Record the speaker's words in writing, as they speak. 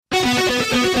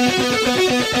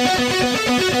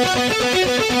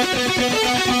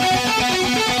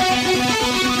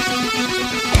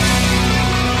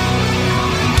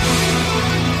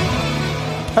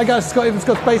Hey guys, Scott here from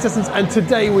Scott's Bass Lessons, and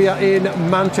today we are in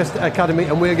Manchester Academy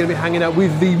and we're going to be hanging out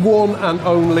with the one and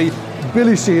only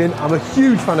Billy Sheehan. I'm a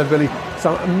huge fan of Billy,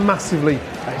 so I'm massively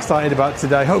excited about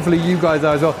today. Hopefully you guys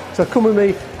are as well. So come with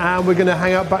me and we're going to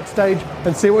hang out backstage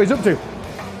and see what he's up to.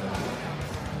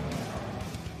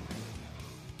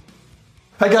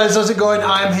 Hey guys, how's it going?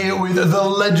 I'm here with the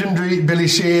legendary Billy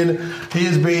Sheehan. He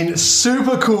has been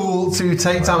super cool to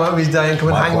take time out of his day and come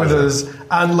and hang with us.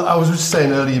 And I was just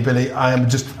saying earlier, Billy, I am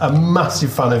just a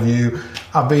massive fan of you.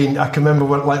 I can remember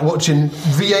watching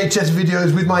VHS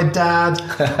videos with my dad.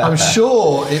 I'm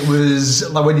sure it was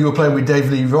like when you were playing with Dave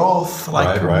Lee Roth.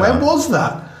 When was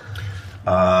that?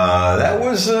 That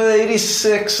was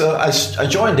 86. I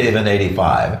joined Dave in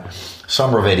 85,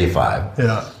 summer of 85.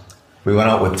 Yeah. We went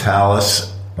out with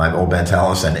Tallis, my old band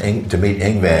Tallis, and to meet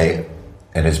Yngwie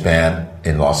and his band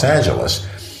in Los Angeles.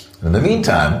 In the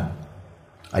meantime,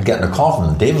 I'd gotten a call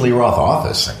from the David Lee Roth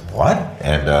office. Like, what?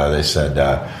 And they said,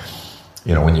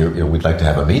 we'd like to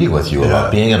have a meeting with you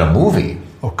about being in a movie.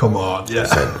 Oh, come on. Yeah. I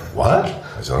said, what?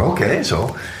 I said, okay.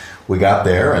 So we got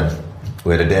there, and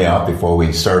we had a day off before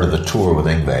we started the tour with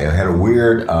Yngwie. I had a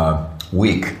weird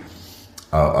week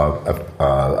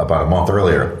about a month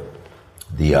earlier.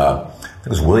 It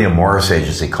was William Morris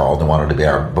Agency called and wanted to be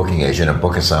our booking agent and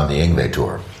book us on the Yngwie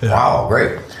tour. Yeah. Wow,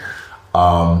 great.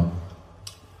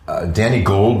 Danny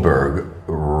Goldberg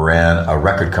ran a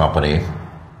record company.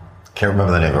 Can't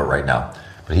remember the name of it right now,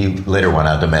 but he later went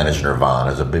on to manage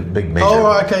Nirvana as a big major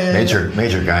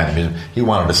guy in the music. He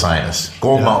wanted to sign us.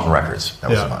 Gold Mountain Records. That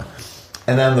was mine.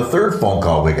 And then the third phone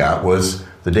call we got was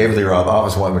the David Lee Roth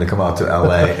office wanted me to come out to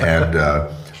LA and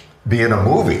be in a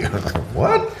movie. I was like,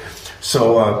 what?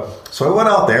 So I went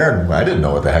out there, and I didn't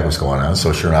know what the heck was going on.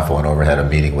 So sure enough, I went over and had a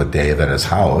meeting with Dave at his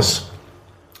house,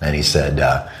 and he said,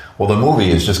 well, the movie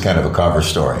is just kind of a cover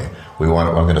story. I'm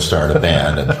going to start a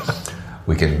band, and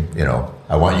we can,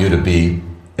 I want you to be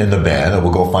in the band, and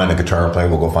we'll go find a guitar player,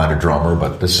 we'll go find a drummer,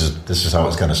 but this is how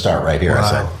it's going to start right here. Wow. I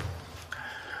said,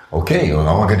 okay, on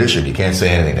one condition, you can't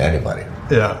say anything to anybody.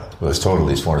 Yeah. It was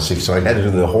totally sworn to secret. So I had to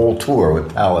do the whole tour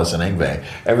with Tallis and Yngwie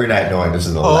every night, knowing this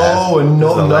is the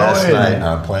last night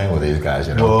I'm playing with these guys.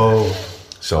 Whoa.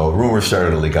 So rumors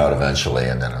started to leak out eventually,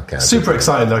 and then super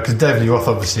exciting though, because David Lee Roth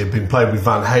obviously had been playing with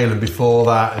Van Halen before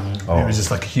that, and it was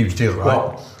just like a huge deal, right?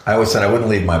 Well, I always said I wouldn't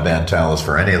leave my band Tallis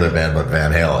for any other band but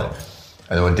Van Halen.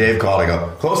 And then when Dave called, I go,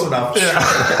 close enough. Yeah.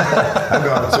 I'm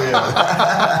going, so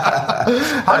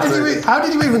How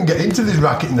did you even get into this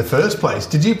racket in the first place?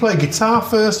 Did you play guitar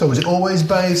first, or was it always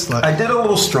bass? I did a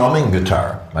little strumming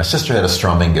guitar. My sister had a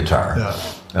strumming guitar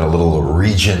and a little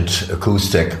Regent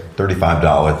acoustic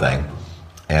 $35 thing.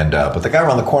 And but the guy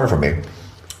around the corner from me,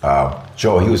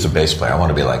 Joe, he was a bass player. I want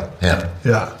to be like him.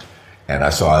 Yeah. And I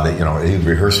saw that he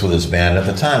rehearsed with his band. At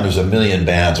the time, there's a million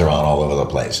bands around all over the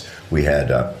place. We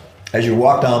had. As you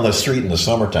walk down the street in the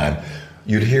summertime,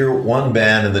 you'd hear one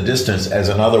band in the distance as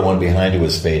another one behind you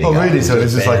was fading out. Oh, really? So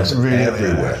it's just like really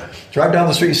everywhere. Yeah. Drive down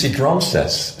the street, you see drum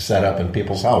sets set up in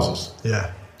people's houses.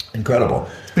 Yeah. Incredible.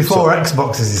 Before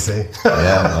Xboxes, you see.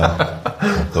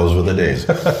 Those were the days.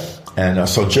 And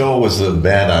so Joe was the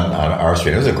band on our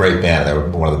street. It was a great band. They were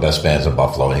one of the best bands in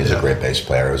Buffalo, and he's a great bass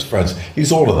player. He was friends.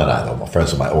 He's older than I, though.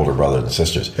 Friends with my older brother and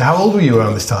sisters. How old were you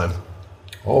around this time?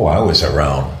 Oh, I was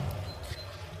around...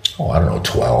 I don't know,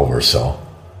 12 or so.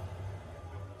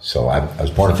 So I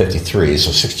was born in 53, so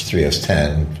 63 I was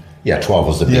 10. Yeah, 12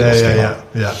 was the Beatles came out.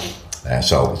 Yeah.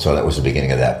 So that was the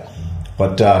beginning of that.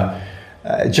 But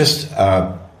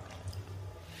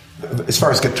as far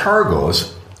as guitar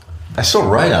goes, I still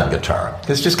write on guitar.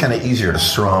 It's just kind of easier to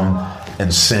strum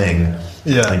and sing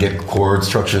and get chord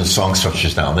structures and song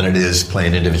structures down than it is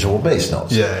playing individual bass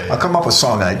notes. I'll come up with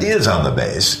song ideas on the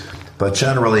bass, but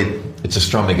generally it's a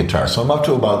strumming guitar. So I'm up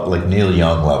to about like Neil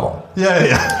Young level.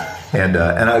 And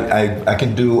I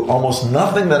can do almost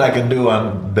nothing that I can do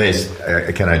on bass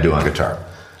can I do on guitar.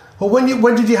 Well,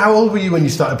 how old were you when you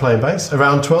started playing bass?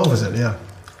 Around 12, was it? Yeah.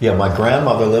 Yeah, my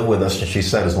grandmother lived with us, and she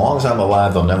said, as long as I'm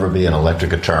alive, there'll never be an electric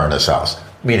guitar in this house.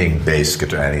 Meaning bass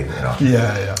guitar, anything,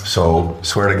 Yeah. So,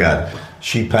 swear to God,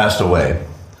 she passed away.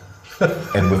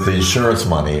 And with the insurance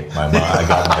money, I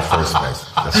got my first bass.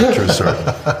 That's a true story.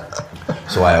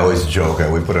 So I always joke,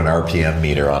 we put an RPM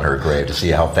meter on her grave to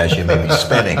see how fast she may be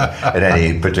spinning at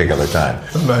any particular time.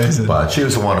 Amazing. But she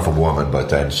was a wonderful woman,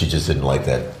 but she just didn't like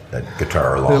that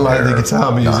guitar long didn't like the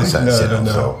guitar music. Nonsense,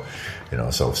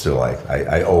 no. So still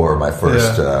I owe her my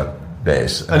first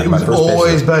bass. And it was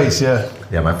always bass, yeah.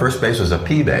 Yeah, my first bass was a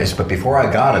P bass, but before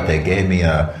I got it, they gave me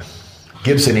a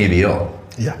Gibson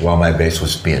EVO while my bass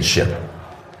was being shipped.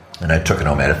 And I took it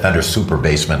home. I had a Fender Super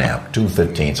Bassman amp,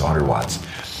 215s, 100 watts.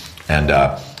 And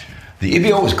The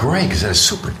EBO was great because it had a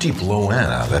super deep low end.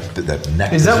 That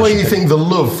neck. Is that where you think the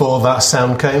love for that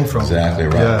sound came from? Exactly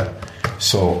right. Yeah.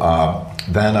 So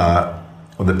then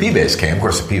when the P bass came, of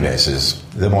course the P bass is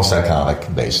the most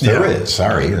iconic bass there is.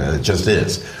 Sorry, it just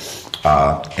is.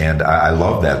 And I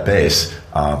love that bass,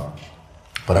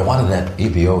 but I wanted that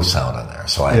EBO sound in there.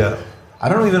 So I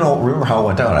don't even remember how it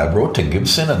went down. I wrote to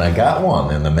Gibson and I got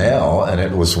one in the mail, and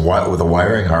it was with a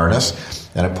wiring harness.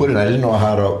 And I didn't know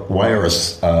how to wire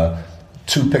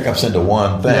two pickups into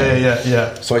one thing.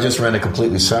 Yeah. So I just ran it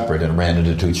completely separate and ran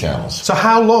into two channels. So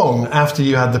how long after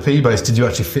you had the P bass did you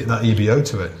actually fit that EBO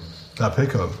to it, that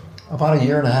pickup? About a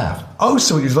year and a half. Oh,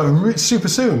 so it was like super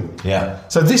soon. Yeah.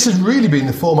 So this has really been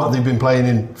the format that you've been playing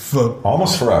in for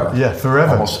almost forever. Yeah,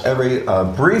 forever. Almost every.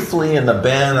 Briefly in the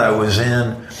band I was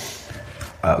in,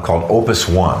 called Opus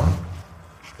One,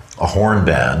 a horn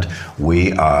band.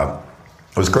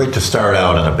 It was great to start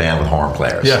out in a band with horn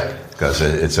players. Yeah. Because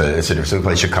it's a so we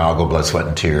play Chicago, Blood, Sweat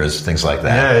and Tears, things like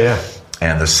that. Yeah.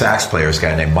 And the sax player is a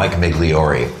guy named Mike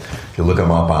Migliori. If you look him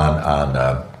up on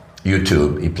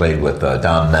YouTube, he played with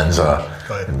Don Menza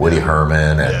and Woody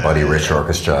Herman and Buddy Rich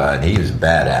Orchestra, and he was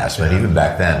badass. Man, even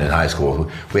back then in high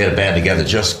school, we had a band together,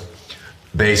 just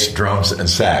bass, drums, and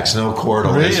sax, no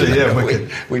chordals. Really? Yeah.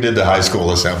 We did the high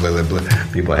school assembly.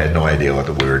 People had no idea what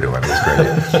we were doing. It was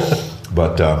great.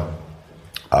 But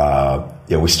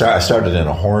I started in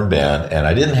a horn band, and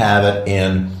I didn't have it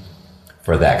in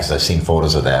for that because I've seen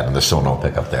photos of that, and there's still no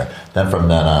pickup there. Then from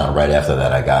then on, right after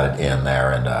that, I got it in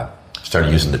there and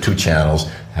started using the two channels.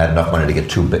 Had enough money to get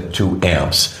two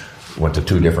amps. Went to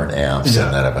two different amps,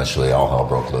 and then eventually all hell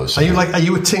broke loose. Are you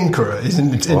a tinkerer?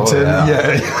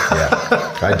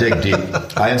 Yeah. I dig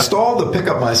deep. I installed the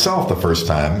pickup myself the first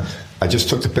time. I just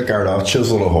took the pickguard off,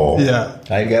 chiseled a hole. Yeah.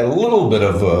 I got a little bit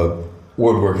of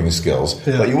woodworking skills,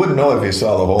 but you wouldn't know if you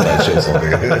saw the hole I chiseled.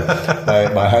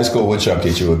 My high school woodshop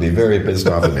teacher would be very pissed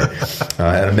off at me.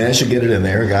 And I managed to get it in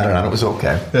there, got it on. It was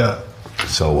okay. Yeah.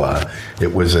 So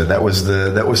it was that was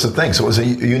the thing. So it was a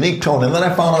unique tone. And then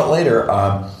I found out later,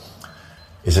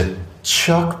 is it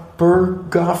Chuck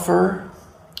Bergdorfer,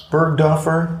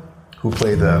 who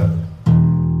played the?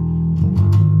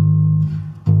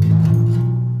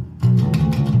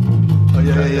 Oh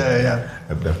yeah.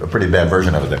 A pretty bad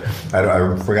version of it there.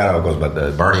 I forgot how it goes, but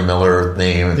the Barney Miller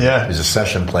theme. Yeah. He's a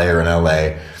session player in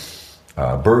L.A.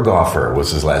 Bergdorfer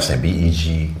was his last name.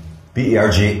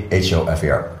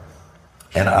 Berghofer.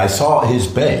 And I saw his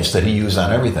bass that he used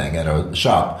on everything at a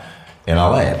shop in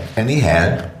L.A. And he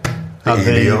had the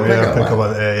EBO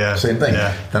pickup. Same thing.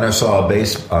 Yeah. Then I saw a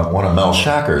bass, one of Mel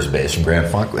Shacker's bass from Grand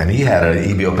Funk, and he had an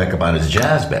EBO pickup on his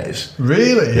jazz bass.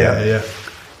 Really? Yeah.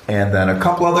 And then a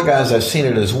couple other guys, I've seen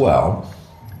it as well.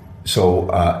 So,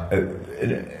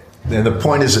 and the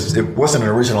point is, it wasn't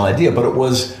an original idea, but it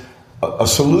was a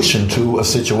solution to a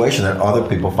situation that other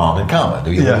people found in common.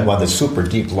 You want the super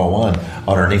deep low one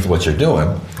underneath what you're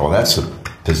doing. Well, that's the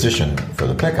position for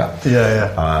the pickup.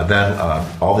 Then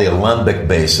all the alembic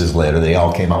basses later, they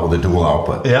all came out with a dual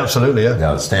output. Yeah, absolutely. Yeah.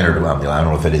 Now, the standard, I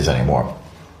don't know if it is anymore.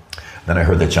 Then I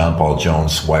heard that John Paul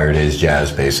Jones wired his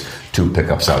jazz bass two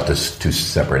pickups out to two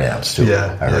separate amps too.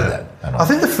 Yeah, I heard that. I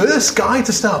think the first guy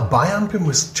to start bi-amping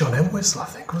was John Entwistle, I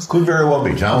think. Could very well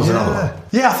be. John was another one.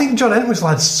 Yeah, I think John Entwistle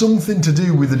had something to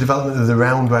do with the development of the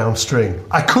round string.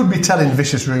 I could be telling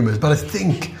vicious rumours, but I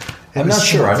think... I'm not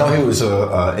sure. I know he was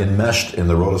enmeshed in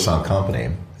the Rotosound company.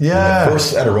 Yeah. And the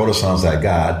first set of Rotosounds I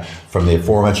got from the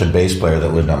aforementioned bass player that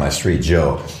lived on my street,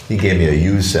 Joe, he gave me a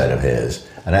used set of his.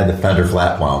 And I had the Fender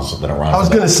flat wounds that around. I was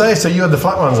going to say, so you had the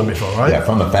flat wounds on before, right? Yeah,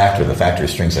 from the factory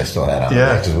strings I still had on.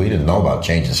 Yeah. Because we didn't know about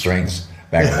changing strings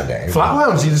back in the day. Flat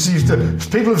wounds, you just used to...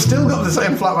 People have still got the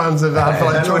same flat wounds they've had for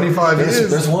like 25 years.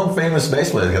 There's one famous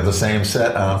bass player that got the same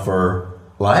set for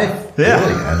life. Yeah.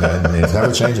 Really, and it's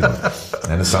never changing.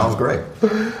 And it sounds great.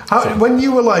 When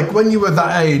you were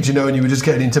that age, and you were just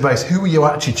getting into bass, who were you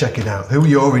actually checking out? Who were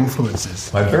your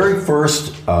influences? My very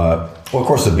first, of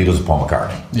course, the Beatles and Paul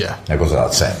McCartney. Yeah. That goes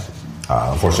without saying.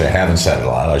 Unfortunately, I haven't said it a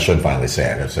lot. I should finally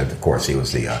say it. Of course, he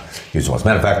was the one. As a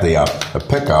matter of fact, the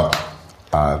pickup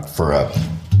for a...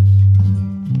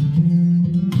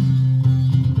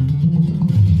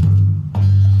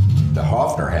 The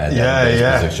Hofner had that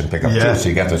bass position pickup too, so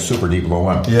you got the super deep low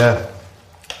one. Yeah.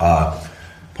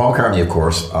 Paul McCartney, of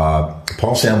course.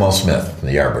 Paul Samuel Smith from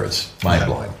the Yardbirds. Mind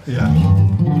blowing. Yeah.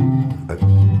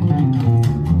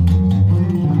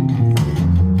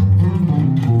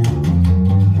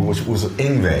 Which was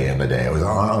Yngwie in the day. It was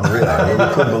unreal.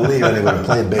 We couldn't believe anyone would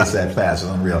play bass that fast. It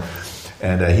was unreal.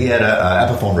 And he had an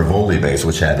Epiphone Rivoli bass,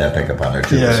 which had that pickup on there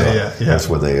too. That's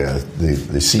where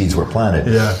the seeds were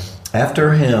planted. Yeah.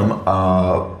 After him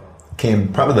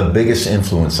probably the biggest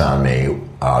influence on me,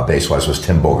 bass-wise, was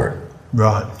Tim Bogert.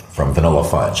 Right. From Vanilla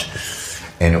Fudge.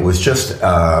 And it was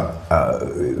I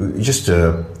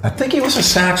think he was a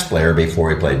sax player before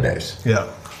he played bass. Yeah.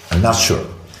 I'm not sure.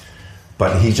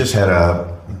 But he just had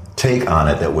a take on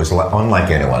it that was unlike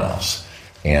anyone else.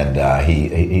 And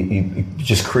he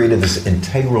just created this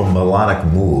integral melodic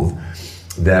move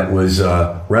that was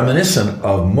reminiscent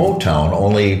of Motown,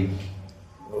 only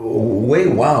way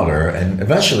wilder. And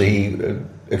eventually he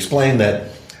explained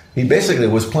that he basically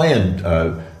was playing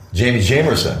Jamie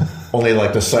Jamerson, only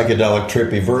like the psychedelic,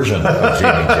 trippy version of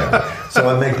Jamie Jamerson.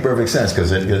 So it makes perfect sense because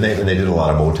they did a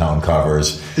lot of Motown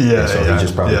covers. Yeah, so he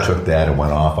just probably took that and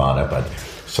went off on it. But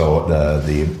so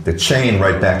the chain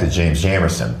right back to James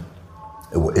Jamerson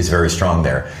is very strong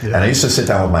there. Yeah. And I used to sit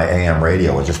down with my AM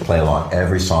radio and just play along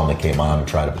every song that came on and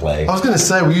try to play. I was going to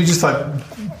say, were you just like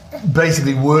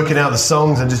basically working out the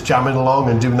songs and just jamming along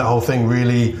and doing that whole thing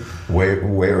really way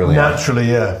early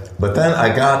naturally on. Yeah. But then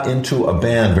I got into a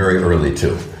band very early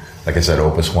too. Like I said,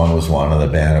 Opus One was one of the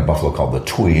band in Buffalo called the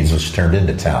Tweeds, which turned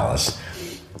into Talus.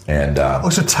 And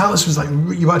so Talus was like,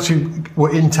 you actually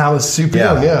were in Talus super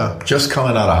young, yeah. Just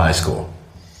coming out of high school.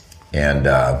 And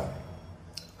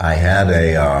I had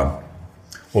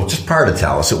just prior to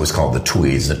Talus, it was called the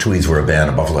Tweeds. The Tweeds were a band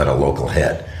in Buffalo, had a local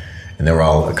hit. And they were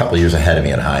all a couple of years ahead of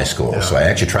me in high school. Yeah. So I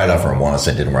actually tried out for them once.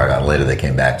 It didn't work out. Later they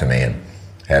came back to me and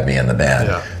had me in the band.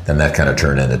 Yeah. Then that kind of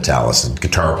turned into Talus. And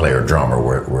guitar player, drummer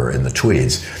were in the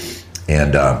Tweeds.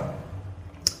 And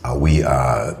we,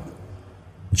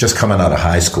 just coming out of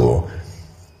high school,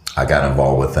 I got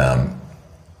involved with them,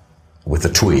 with the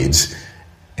Tweeds.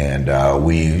 And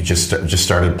we just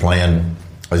started playing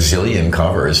a zillion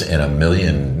covers in a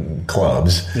million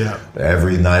clubs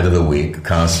every night of the week,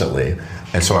 constantly.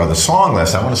 And so the song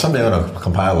list, someday I'm going to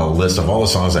compile a list of all the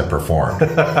songs I performed.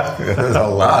 There's a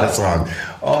lot of songs.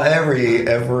 Oh, every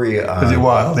is it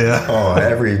wild? Yeah. Oh,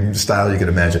 every style you could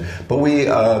imagine. But we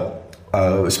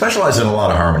specialized in a lot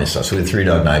of harmony stuff. So we had Three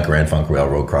Dog Night, Grand Funk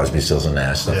Railroad, Crosby, Stills and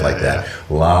Nash, stuff like that.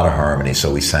 A lot of harmony.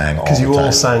 So we sang all the time. Because you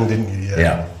all sang, didn't you?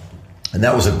 Yeah. And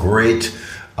that was a great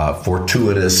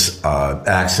fortuitous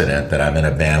accident that I'm in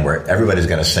a band where everybody's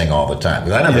going to sing all the time.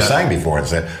 Because I never sang before and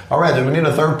said, all right, we need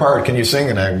a third part. Can you sing?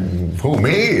 And who,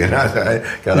 me? And I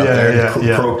got up there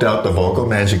and croaked out the vocal,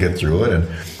 managed to get through it.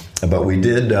 But we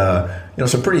did,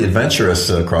 some pretty adventurous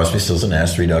Crosby, Stills and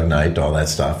Nash, Three Dog Night, all that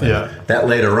stuff. And that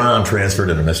later on transferred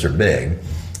into Mr. Big.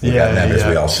 We got that because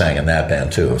we all sang in that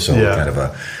band too. So kind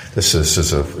of this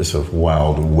is a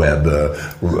wild web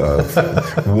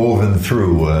woven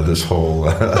through this whole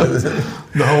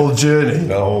the whole journey,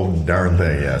 the whole darn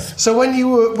thing. Yes. So when you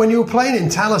were playing in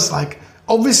Talus, like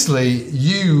obviously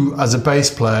you as a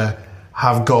bass player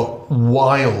have got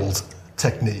wild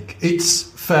technique. It's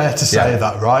fair to say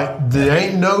that, right? There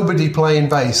ain't nobody playing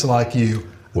bass like you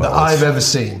that I've ever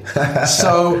seen.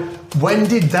 So when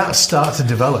did that start to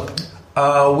develop?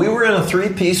 We were in a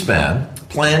 3-piece band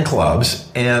playing clubs,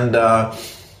 and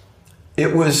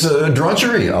it was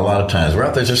drudgery a lot of times. We're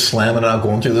out there just slamming out,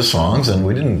 going through the songs, and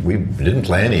we didn't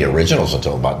play any originals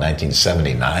until about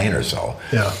 1979 or so.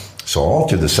 Yeah. So all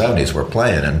through the 70s we're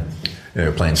playing, and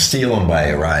we're playing "Stealin'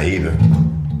 by Raheem."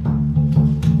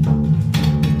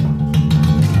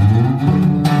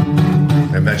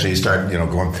 Eventually you start,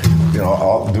 going,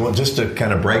 all doing just to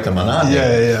kind of break the monotony.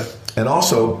 Yeah. And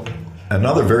also,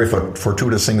 another very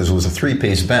fortuitous thing is it was a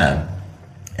 3-piece band,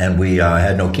 and we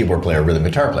had no keyboard player, rhythm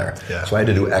guitar player. Yeah. So I had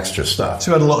to do extra stuff. So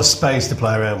you had a lot of space to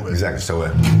play around with. Exactly. So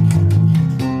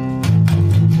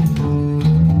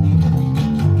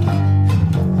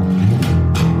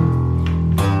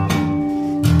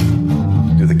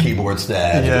do the keyboard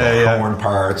stabs, the horn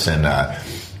parts, and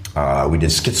we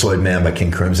did Schizoid Man by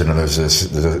King Crimson, and there's this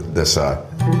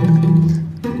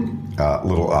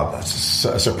little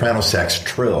soprano sax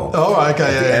trill. Oh, okay,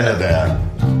 at the end of that.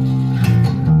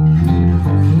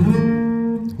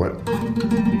 What?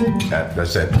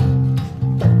 That's it.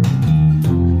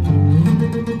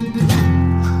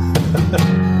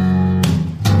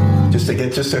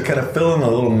 just to kind of fill in the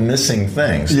little missing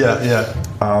things. Yeah.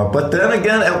 But then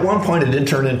again, at one point, it did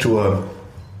turn into a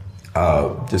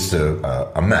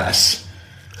mess.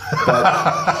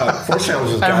 But fortunately, I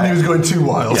was just everything was going too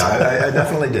wild. Yeah, I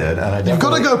definitely did. And you've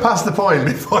got to go past the point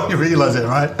before you realise it,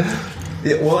 right?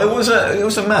 Yeah, well, it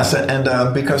was a mess,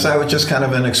 and because I was just kind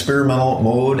of in experimental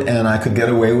mode, and I could get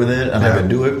away with it, and I could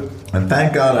do it, and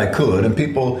thank God I could. And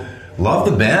people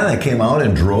loved the band; they came out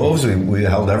in droves. We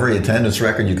held every attendance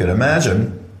record you could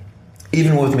imagine,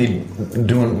 even with me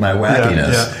doing my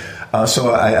wackiness. Yeah.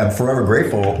 So I'm forever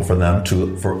grateful for them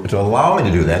to allow me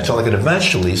to do that, until I could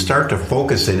eventually start to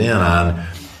focus it in on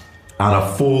on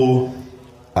a full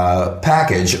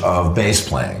package of bass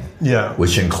playing,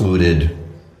 which included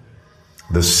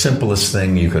the simplest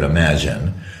thing you could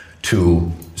imagine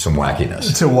to some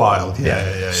wackiness. To wild,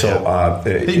 yeah. So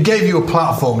it gave you a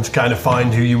platform to kind of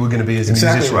find who you were going to be as a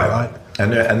musician, right?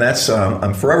 And that's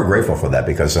I'm forever grateful for that,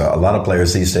 because a lot of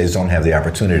players these days don't have the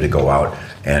opportunity to go out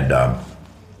and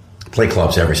play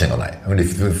clubs every single night. I mean,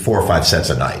 4 or 5 sets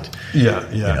a night. Yeah.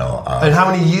 You know, and how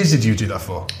many years did you do that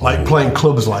for? Like playing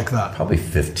clubs like that? Probably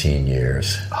 15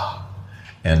 years.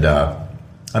 And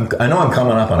I know I'm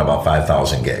coming up on about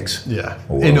 5,000 gigs. Yeah,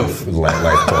 enough.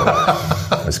 Life total.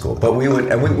 That's cool. But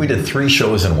we did 3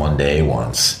 shows in one day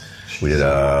once. We did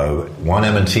one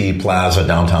M&T Plaza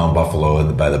downtown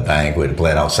Buffalo by the bank. We'd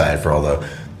played outside for all the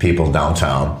people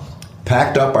downtown.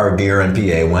 Packed up our gear in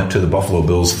PA, went to the Buffalo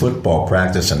Bills football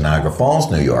practice in Niagara Falls,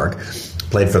 New York.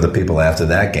 Played for the people after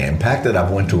that game. Packed it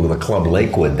up, went to the club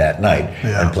Lakewood that night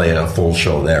and played a full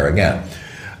show there again.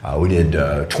 We did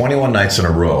 21 nights in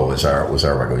a row was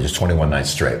our record, just 21 nights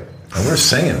straight. And we were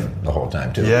singing the whole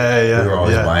time, too. Yeah. We were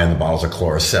always buying the bottles of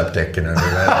Chloroseptic and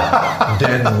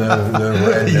Dead in the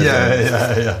Red.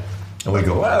 Yeah. And we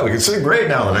go, wow, we can sing great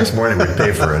now. The next morning we'd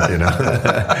pay for it, you know.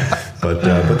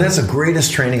 But that's the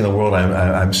greatest training in the world.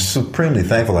 I'm supremely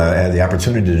thankful I had the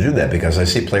opportunity to do that, because I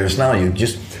see players now,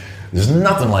 there's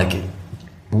nothing like it.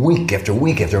 Week after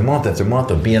week after month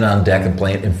of being on deck and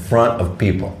playing in front of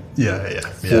people.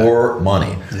 For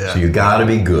money. So you got to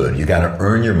be good. You got to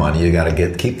earn your money. You got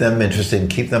to keep them interested,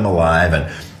 keep them alive,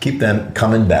 and keep them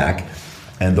coming back.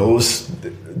 And those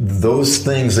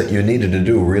things that you needed to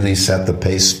do really set the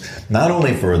pace, not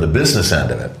only for the business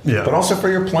end of it, but also for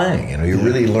your playing. You know, you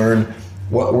really learn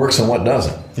what works and what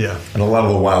doesn't. And a lot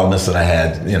of the wildness that I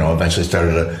had, you know, eventually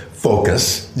started to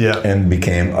focus and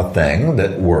became a thing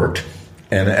that worked.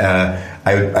 And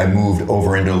I moved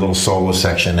over into a little solo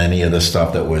section, any of the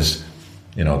stuff that was,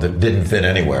 you know, that didn't fit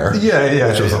anywhere.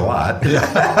 Which was a lot.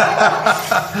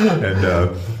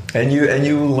 And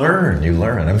you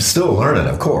learn. I'm still learning,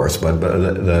 of course, but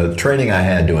the training I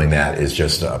had doing that is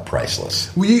just priceless.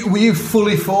 Were you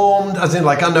fully formed? As in,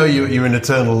 like, I know you're an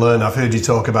eternal learner. I've heard you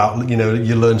talk about, you know,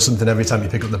 you learn something every time you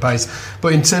pick up the bass.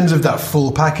 But in terms of that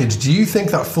full package, do you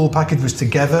think that full package was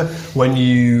together when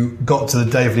you got to the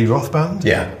Dave Lee Roth band?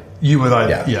 Yeah. You were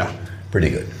like, pretty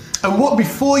good. And what,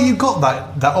 before you got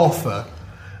that offer,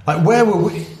 like, where were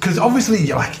we? Because obviously,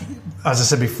 like, as I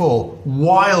said before,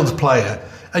 wild player.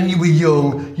 And you were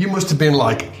young, you must have been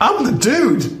like, I'm the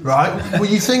dude, right? Were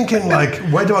you thinking, like,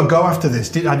 where do I go after this?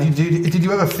 Did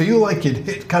you ever feel like you'd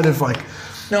hit kind of like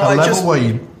a level where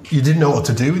you didn't know what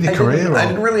to do with your career? I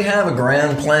didn't really have a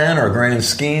grand plan or a grand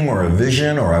scheme or a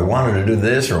vision, or I wanted to do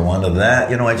this or wanted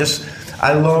that. You know,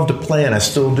 I love to play, and I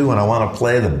still do, and I want to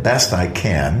play the best I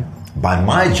can by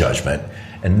my judgment.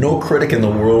 And no critic in the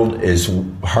world is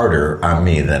harder on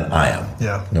me than I am.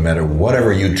 No matter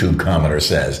whatever YouTube commenter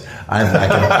says, I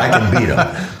can beat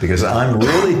them, because I'm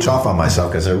really tough on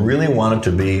myself, because I really want it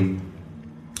to be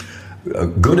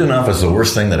good enough is the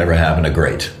worst thing that ever happened to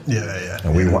great.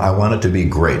 And I want it to be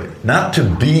great. Not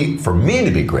for me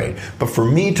to be great, but for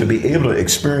me to be able to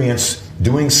experience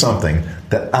doing something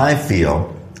that I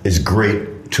feel is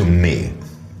great to me.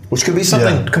 Which could be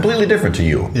something completely different to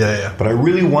you. But I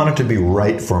really want it to be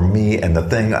right for me, and the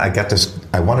thing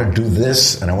I want to do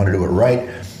this, and I want to do it right,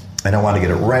 and I want to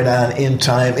get it right on, in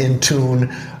time, in tune,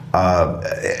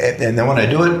 and then when I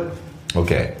do it,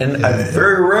 okay. And I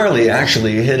very rarely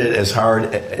actually hit it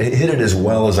as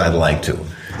well as I'd like to.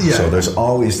 So there's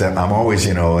always that. I'm always,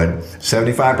 you know, at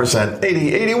 75%,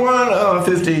 80, 81,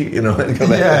 50, you know, and come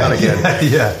back down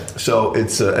again. So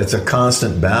it's a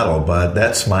constant battle, but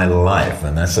that's my life,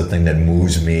 and that's the thing that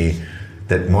moves me,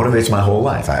 that motivates my whole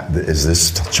life. Is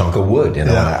this chunk of wood? You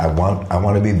know, I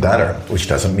want to be better, which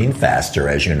doesn't mean faster,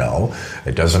 as you know.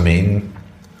 It doesn't mean.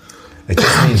 It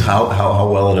just means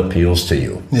how well it appeals to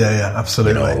you.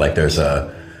 Absolutely. You know, like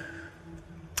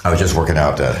I was just working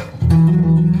out.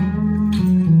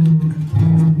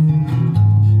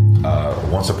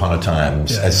 Once Upon a Time,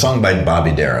 sung by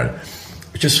Bobby Darin.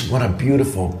 Just what a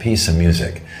beautiful piece of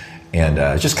music. And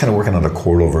just kind of working on a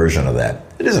chordal version of that.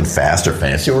 It isn't fast or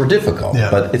fancy or difficult,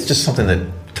 but it's just something that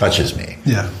touches me.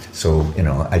 So, you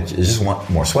know, I just want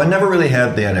more. So I never really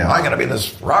had the idea, I got to be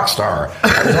this rock star.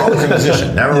 I was always a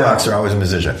musician. Never a rock star, always a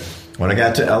musician. When I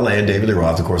got to L.A. and David Lee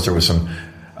Roth, of course, there was some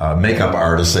makeup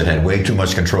artists that had way too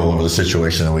much control over the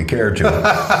situation than we cared to.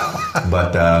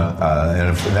 But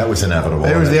and that was inevitable.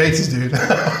 It was the 80s, dude.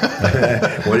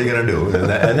 What are you going to do?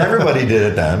 And everybody did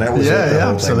it then. That was what the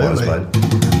whole absolutely. Thing was.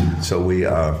 But, so we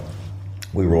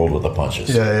rolled with the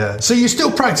punches. So you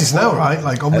still practice now, right?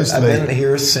 Like, obviously. I've been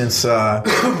here since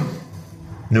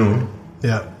noon.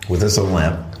 Yeah. With this little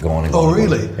lamp going and going. Oh,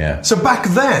 really? Yeah. So back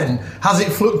then, has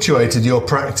it fluctuated your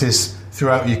practice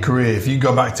throughout your career? If you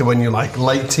go back to when you're like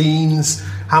late teens,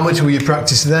 how much were you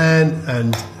practice then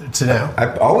and to now?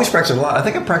 I always practice a lot. I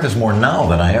think I practice more now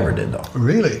than I ever did, though.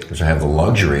 Really? Because I have the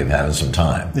luxury of having some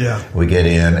time. Yeah. We get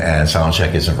in and sound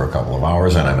check isn't for a couple of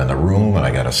hours, and I'm in the room, and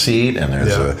I got a seat, and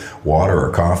there's water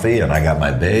or coffee, and I got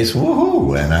my bass,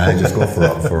 woohoo, and I just go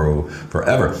for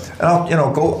forever. And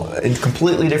I'll go in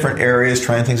completely different areas,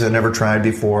 trying things I've never tried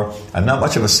before. I'm not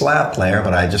much of a slap player,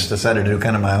 but I just decided to do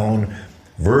kind of my own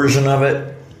version of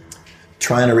it.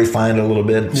 Trying to refine it a little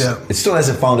bit. Yeah. It still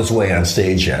hasn't found its way on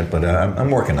stage yet, but I'm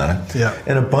working on it. Yeah.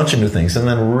 And a bunch of new things. And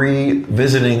then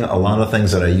revisiting a lot of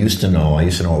things that I used to know. I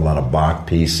used to know a lot of Bach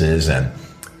pieces and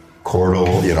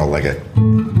chordal, like a...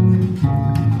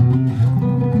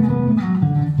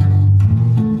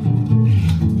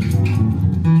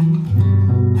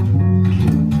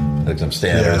 Like some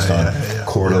standards on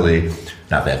chordally. Yeah.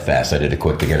 Not that fast. I did it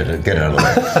quick to get it out of the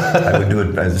way. I would do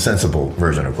it as a sensible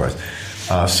version, of course.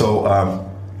 When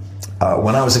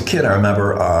I was a kid, I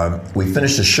remember we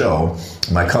finished the show.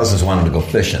 My cousins wanted to go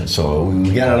fishing, so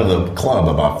we got out of the club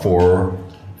about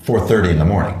 4:30 in the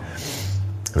morning.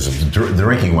 Because the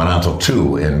drinking went on until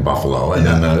 2 in Buffalo, and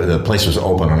then the place was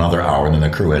open another hour, and then the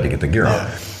crew had to get the gear out.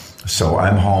 So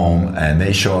I'm home, and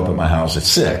they show up at my house at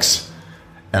 6,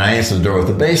 and I answer the door with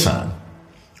the bass on.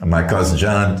 And my cousin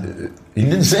John, he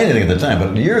didn't say anything at the time,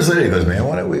 but years later he goes, man,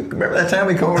 remember that time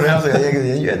we came over to the house?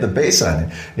 You had the bass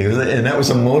on. He goes, and that was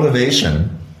a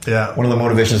motivation. Yeah. One of the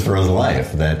motivations for his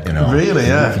life that, really,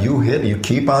 if you hit, you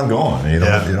keep on going. You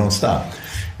don't stop.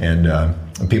 And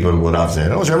people would often say,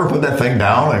 "Oh, did you ever put that thing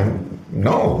down?"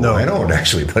 No, I don't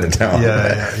actually put it down.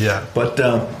 Yeah. But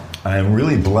I'm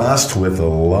really blessed with a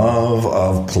love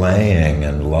of playing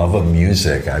and love of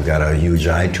music. I've got a huge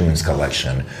iTunes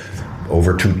collection.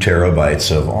 Over 2 terabytes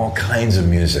of all kinds of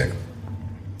music,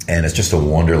 and it's just a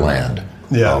wonderland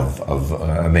of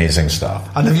amazing stuff.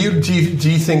 And do you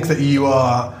think that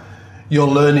your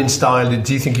learning style?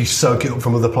 Do you think you soak it up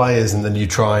from other players and then you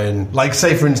try and, like,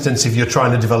 say for instance, if you're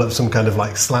trying to develop some kind of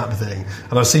like slap thing,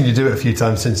 and I've seen you do it a few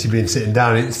times since you've been sitting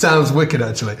down. It sounds wicked,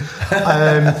 actually.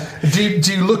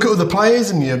 Do you look at other players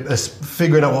and you're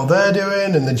figuring out what they're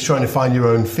doing, and then trying to find your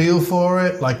own feel for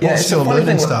it? Like, what's your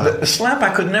learning style? The slap, I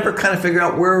could never kind of figure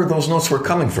out where those notes were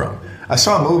coming from. I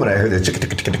saw a movement, I heard the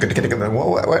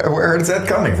where is that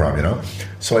coming from?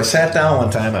 So I sat down one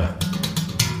time and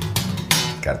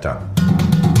got it done.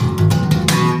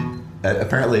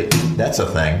 Apparently, that's a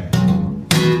thing.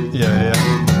 Yeah.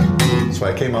 So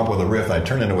I came up with a riff I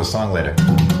turned into a song later.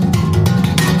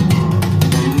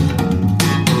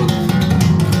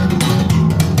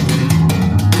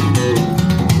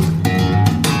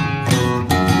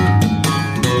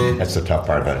 That's the tough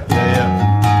part about it.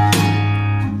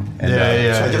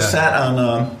 So I just sat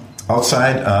on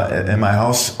outside in my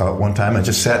house one time. I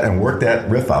just sat and worked that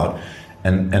riff out.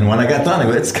 And when I got done,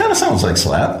 it kind of sounds like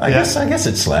slap. I guess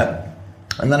it's slap.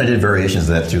 And then I did variations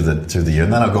of that through the year.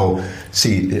 And then I'll go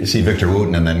see Victor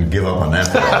Wooten and then give up on that.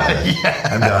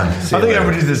 I'm done. I think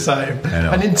everybody's the same.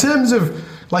 And in terms of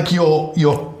like your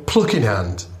plucking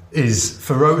hand is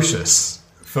ferocious.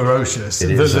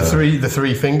 It is, the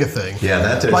three finger thing. Yeah,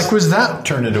 that is, like, was that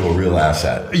turned into a real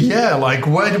asset? Yeah, like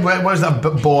where was that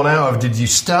born out of? Did you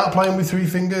start playing with 3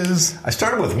 fingers? I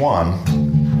started with 1.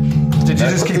 Did you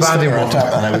just keep adding one?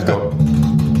 And I would go.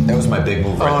 That was my big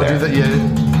move right there. Do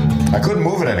that, I couldn't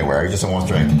move it anywhere. I just on one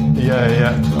string.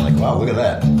 Yeah. I'm like, wow, look at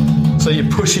that. So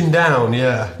you're pushing down,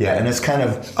 Yeah, and it's kind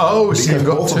of because so you've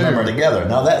got both 2 of them are together.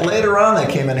 Now that later on that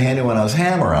came in handy when I was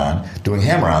doing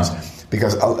hammer-ons,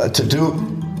 because to do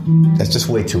that's just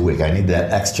way too weak. I need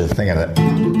that extra thing of it.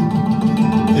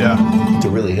 Yeah. To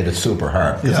really hit it super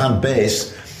hard. Because on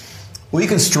bass, well, you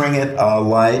can string it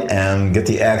light and get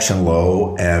the action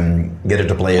low and get it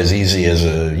to play as easy as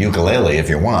a ukulele if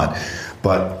you want.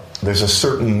 But there's a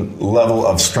certain level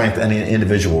of strength any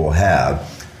individual will have.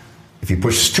 If he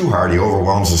pushes too hard, he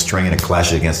overwhelms the string and it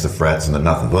clashes against the frets and the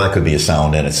nothing. Well, that could be a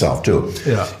sound in itself too.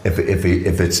 Yeah.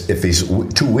 If he's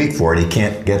too weak for it, he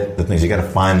can't get the things. You got to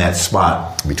find that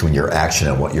spot between your action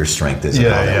and what your strength is and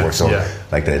how that works. So,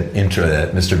 like that intro,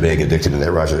 that Mr. Big, Addicted to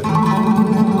That Roger,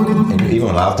 and even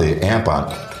without the amp on,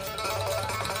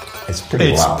 it's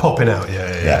pretty loud. It's popping out.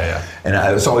 Yeah. And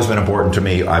it's always been important to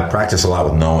me. I practice a lot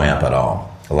with no amp at all.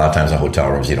 A lot of times in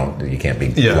hotel rooms, you can't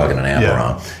be plugging an amp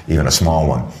around, even a small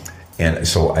one. And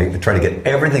so I try to get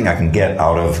everything I can get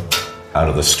out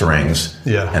of the strings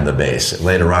and the bass.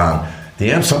 Later on,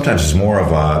 the amp sometimes is more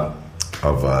of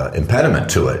a impediment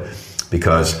to it,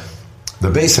 because the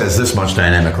bass has this much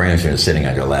dynamic range when it's sitting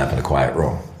on your lap in a quiet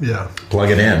room. Yeah. Plug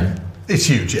it in. It's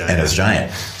huge, yeah. And it's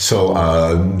giant. So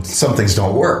some things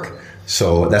don't work.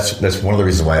 So that's one of the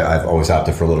reasons why I've always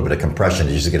opted for a little bit of compression,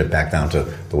 just to get it back down to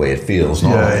the way it feels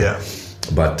normally. Yeah.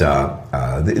 But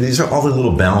these are all the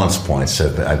little balance points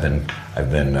that I've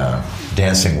been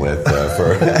dancing with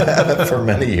for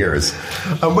many years.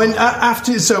 And when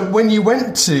when you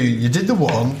did the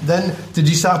one, then did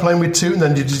you start playing with two, and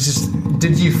then did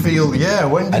you feel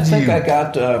when did you?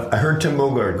 I heard Tim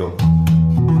Bogart go.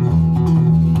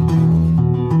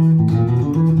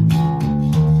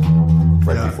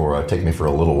 Before "Take Me for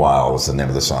a Little While" was the name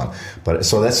of the song, but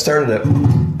so that started it,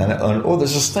 and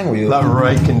there's this thing where you that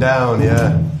raking down,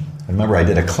 yeah. I remember I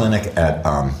did a clinic at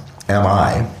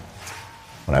MI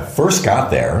when I first got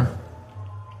there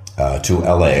to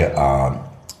LA,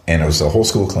 and it was a whole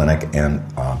school clinic, and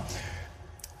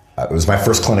it was my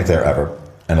first clinic there ever,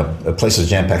 and the place was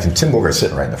jam packed, and Tim Bogart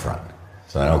sitting right in the front,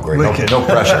 so I know great, no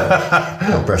pressure,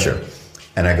 no pressure.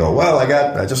 And I go, well,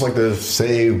 I just like to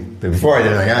say, before I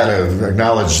did anything, I had to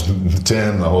acknowledge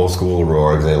Tim, the whole school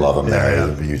roar, because they love him there.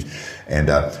 Yeah. Huge.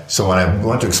 And so when I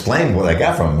went to explain what I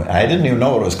got from him, I didn't even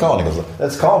know what it was called. He goes,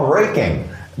 that's called raking,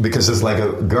 because it's like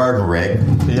a garden rake.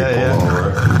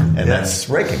 And that's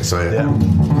raking. So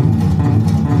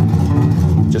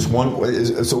just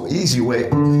so easy way.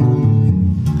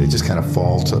 They just kind of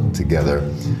fall together.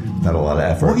 Not a lot of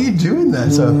effort. What are you doing there,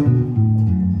 sir?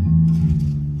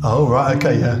 Oh, right,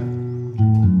 okay, yeah.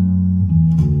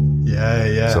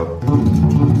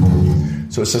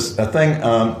 So it's just a thing,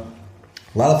 a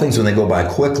lot of things when they go by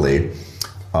quickly,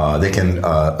 they can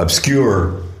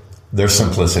obscure their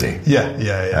simplicity. Yeah.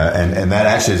 And that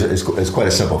actually is quite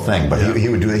a simple thing, but he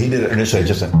would do it, he did it initially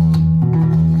just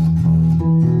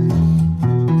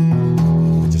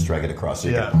drag it across.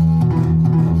 It's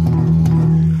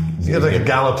like a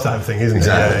gallop type thing, isn't it?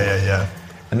 Exactly. Yeah.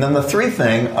 And then the three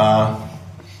thing,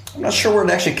 I'm not sure where it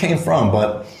actually came from,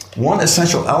 but one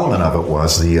essential element of it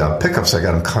was the pickups. I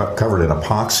got them covered in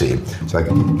epoxy. So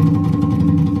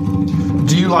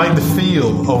do you like the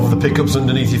feel of the pickups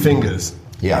underneath your fingers?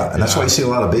 Yeah, and that's why you see a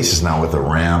lot of basses now with the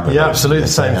ramp. Yeah, absolutely. The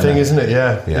same thing, isn't it?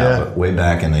 Yeah. But way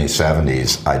back in the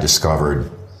 70s, I discovered,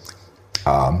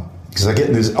 because I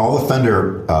get all the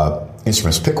Fender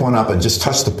instruments, pick one up and just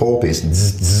touch the pole piece, and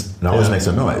it always makes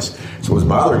a noise. So it was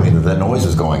bothering me that noise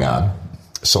was going on.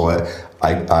 So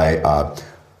I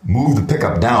moved the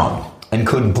pickup down and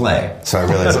couldn't play. So I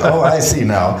realized, I see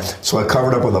now. So I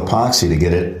covered up with epoxy to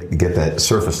get that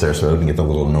surface there, so I didn't get the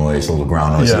little noise, the little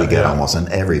ground noise that you get almost in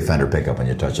every Fender pickup when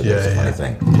you touch it. That's a funny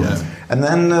thing. Yeah. And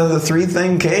then the three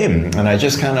thing came, and I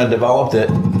just kind of developed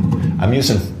it. I'm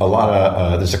using a lot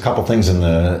of. There's a couple things in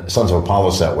the Sons of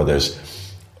Apollo set where there's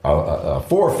a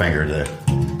four finger to.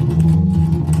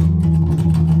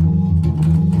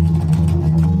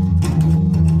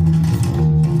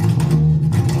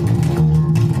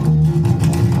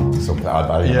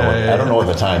 I don't know what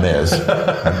the time is.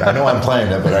 I know I'm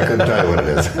playing it, but I couldn't tell you what it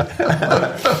is.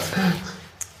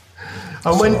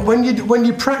 And when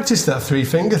you practice that three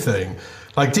finger thing,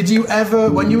 like, did you ever,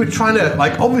 when you were trying to,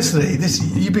 like, obviously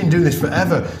you've been doing this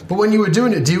forever, but when you were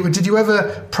doing it, did you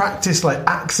ever practice like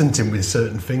accenting with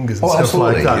certain fingers and stuff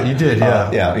absolutely. like that? You did,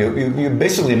 yeah. You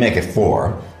basically make it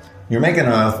four. You're making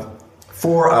a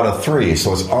 4 out of 3,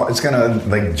 so it's gonna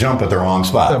like jump at the wrong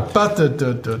spot.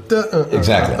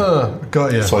 Exactly.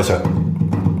 Got you. So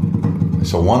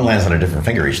so one lands on a different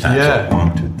finger each time. Yeah. So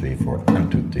 1, 2, 3, 4. 1,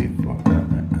 2, 3, 4.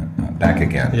 Back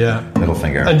again. Yeah. Middle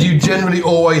finger. And you generally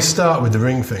always start with the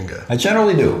ring finger. I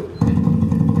generally do.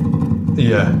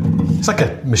 Yeah. It's like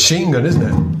a machine gun, isn't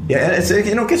it? Yeah, and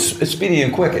it's speedy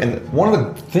and quick. And one of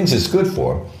the things it's good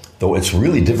for, though it's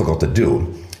really difficult to do,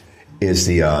 is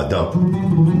the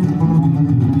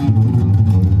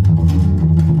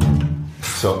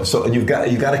So you got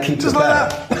to keep the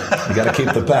pattern. You got to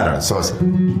keep the pattern. So it's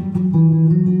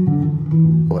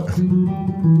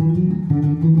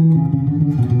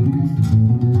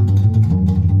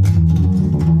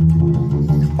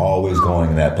always going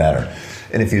in that pattern.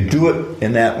 And if you do it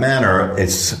in that manner,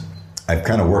 I've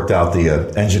kind of worked out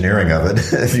the engineering of it,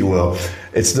 if you will.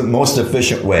 It's the most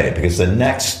efficient way because the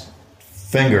next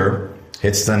finger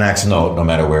hits the next note no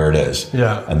matter where it is.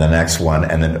 Yeah. And the next one,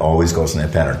 and then it always goes in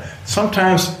that pattern.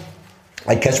 Sometimes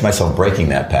I catch myself breaking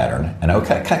that pattern, and I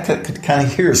could kind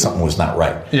of hear something was not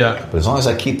right. Yeah. But as long as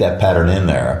I keep that pattern in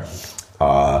there,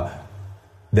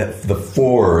 the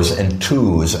 4s and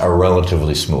 2s are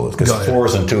relatively smooth because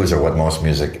 4s and 2s are what most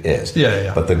music is.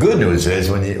 Yeah. But the good news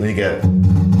is when you get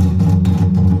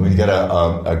get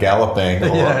a galloping or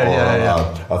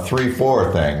a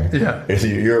 3/4 thing,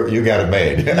 you got it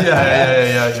made.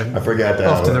 Yeah. I forgot that.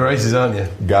 Off to the races, aren't you?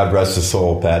 God rest his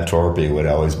soul, Pat Torpy would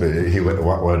always be. He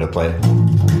wanted to play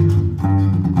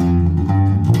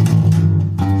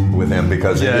with him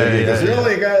because you're the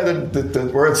only guy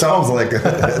that where it sounds like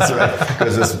that's right,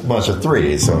 because it's a bunch of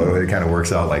threes, so it kind of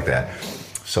works out like that.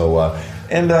 So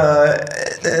and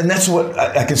that's what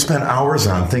I can spend hours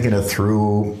on thinking it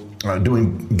through,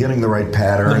 getting the right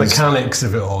patterns, the mechanics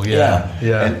of it all. Yeah.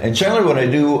 And generally, when I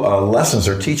do lessons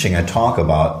or teaching, I talk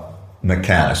about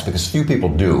mechanics because few people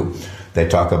do. They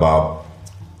talk about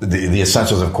the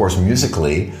essentials, of course,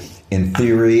 musically, in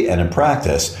theory and in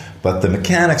practice, but the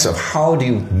mechanics of how do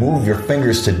you move your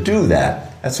fingers to do that.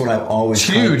 That's what I've always. It's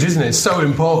huge, isn't it? It's so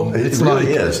important. It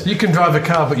really is. You can drive a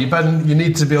car, but you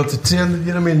need to be able to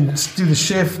do the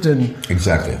shift and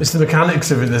exactly. It's the mechanics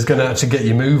of it that's going to actually get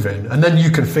you moving, and then you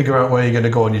can figure out where you're going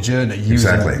to go on your journey.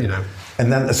 Exactly.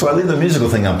 And then so I leave the musical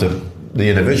thing up to the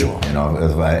individual.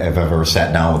 If I've ever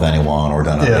sat down with anyone or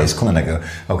done a bass clinic,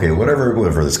 okay,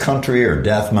 whatever this country or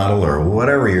death metal or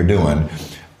whatever you're doing,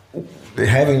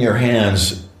 having your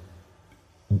hands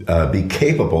be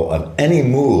capable of any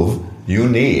move you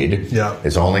need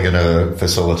is only going to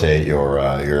facilitate your.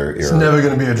 It's never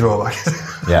going to be a drawback.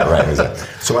 Yeah, right. Exactly.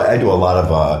 So I do a lot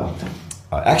of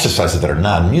exercises that are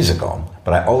non-musical,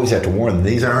 but I always have to warn them,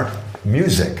 these aren't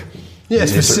music. Yeah,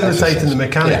 it's facilitating the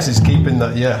mechanics, is keeping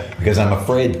that, Because I'm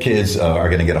afraid kids are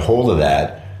going to get a hold of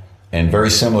that, and very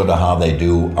similar to how they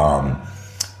do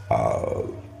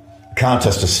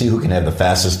contests to see who can have the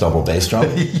fastest double bass drum.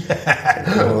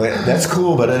 That's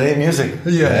cool, but it ain't music.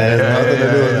 It has nothing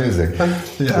to do with music.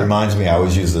 It reminds me, I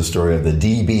always use the story of the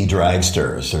DB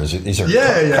dragsters. These are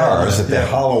cars that they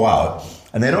hollow out.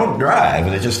 And they don't drive,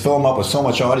 and they just fill them up with so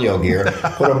much audio gear,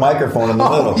 put a microphone in the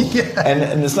middle.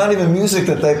 And it's not even music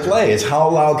that they play. It's how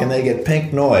loud can they get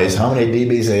pink noise, how many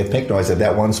dBs they have pink noise at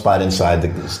that one spot inside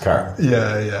this car.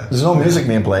 There's no music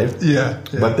being played.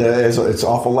 But it's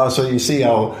awful loud. So you see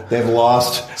how they've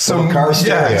lost some car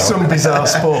stereo. Some bizarre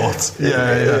sport.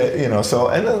 So,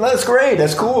 and that's great.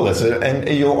 That's cool. And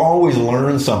you'll always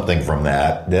learn something from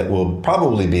that will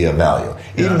probably be of value.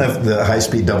 Even if the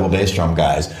high-speed double bass drum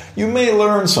guys, you may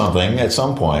learn something at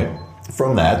some point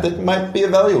from that might be a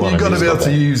valuable. You've got to be able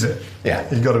to use it.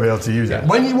 You've got to be able to use it.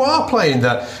 When you are playing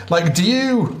that,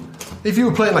 if you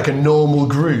were playing like a normal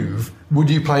groove, would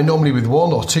you play normally with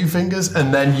one or two fingers,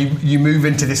 and then you move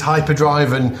into this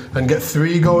hyperdrive and get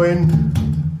three going?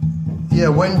 Yeah.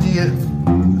 When do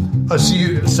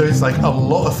you? So it's like a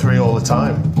lot of three all the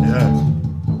time.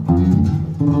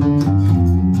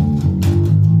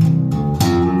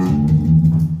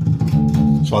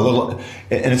 So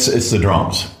and it's the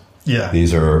drums.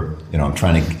 These are, I'm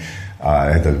trying to.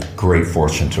 I had the great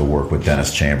fortune to work with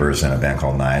Dennis Chambers in a band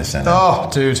called Niacin.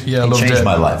 Loved changed it.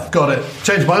 My life. Got it.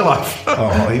 Changed my life.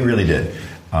 He really did.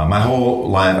 My whole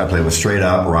life, I played with straight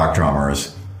up rock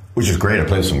drummers, which is great. I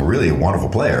played with some really wonderful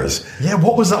players. Yeah,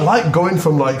 what was that like going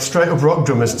from like straight up rock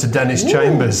drummers to Dennis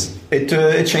Chambers? It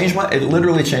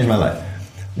literally changed my life.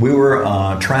 We were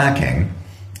tracking,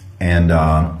 and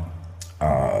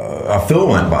Phil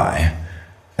went by,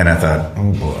 and I thought,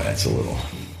 oh boy, that's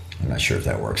I'm not sure if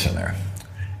that works in there.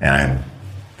 And I'm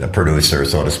the producer,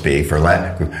 so to speak, we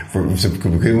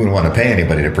wouldn't want to pay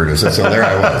anybody to produce it, so there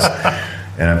I was.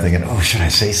 And I'm thinking, should I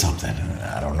say something?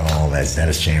 I don't know, that's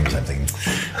Dennis Chambers. I'm thinking,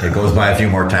 it goes by a few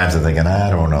more times, I'm thinking, I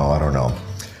don't know.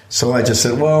 So I just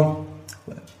said,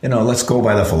 let's go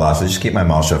by the philosophy, just keep my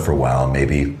mouth shut for a while, and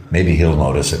maybe he'll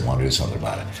notice it and want to do something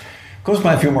about it. Goes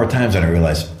by a few more times, and I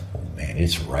realized, man,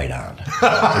 it's right on. It's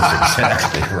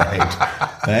exactly right.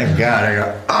 Thank God. I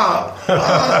go,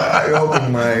 I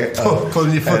opened my...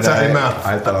 pulling your foot out of your mouth.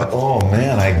 I thought, oh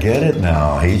man, I get it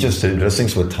now. He just does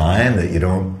things with time that you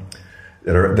don't...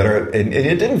 That are, and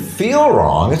it didn't feel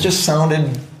wrong. It just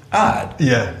sounded odd.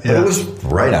 But it was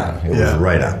right on. It was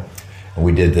right on. And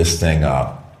we did this thing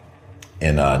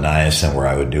in Niacin where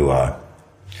I would do I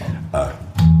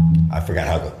forgot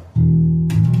how to...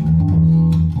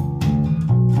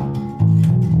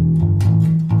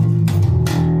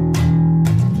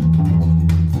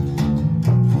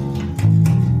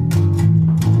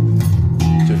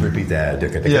 That.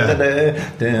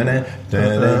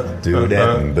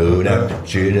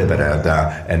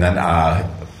 And then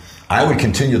I would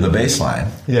continue the bass line.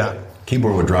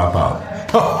 Keyboard would drop out.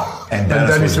 And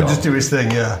Dennis would just do his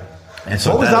thing, And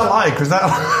so what was that like? Was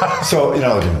that so,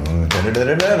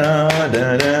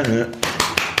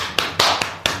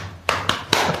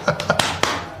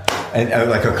 and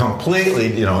like a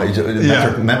completely,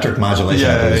 metric modulation,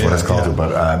 I think is what it's called.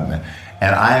 But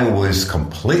And I was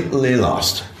completely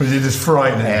lost. Was he just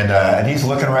frightened? And he's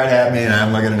looking right at me, and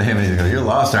I'm looking at him, and he's going, "You're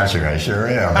lost, aren't you?" I sure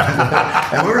am.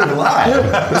 And we were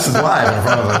live. This is live in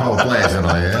front of the whole place. And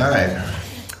I'm like, all right.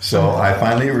 So I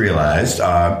finally realized,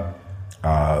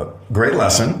 great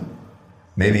lesson.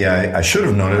 Maybe I should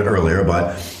have known it earlier,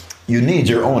 but you need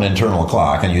your own internal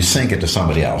clock, and you sync it to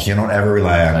somebody else. You don't ever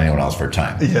rely on anyone else for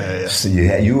time. Yeah. So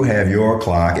you have your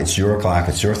clock. It's your clock.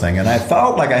 It's your thing. And I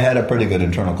felt like I had a pretty good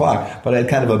internal clock, but I'd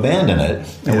kind of abandoned it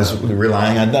and was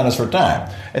relying on Dennis for time.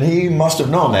 And he must have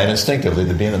known that instinctively,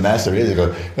 to being the master he is. He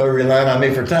goes, "You're relying on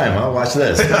me for time. Huh? Watch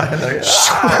this."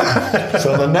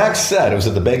 So the next set, it was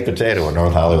at the Baked Potato in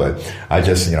North Hollywood. I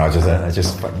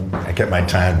kept my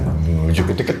time, and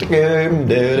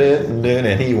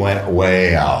he went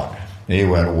way out. It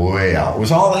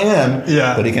was all in,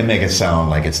 but he can make it sound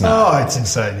like it's not. Oh, it's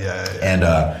insane, yeah. And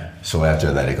so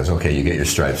after that, he goes, "Okay, you get your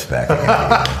stripes back. You're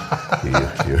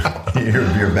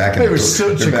back in the club." It was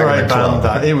such a great band,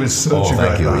 that. It was such a great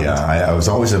band. Thank you, yeah. I was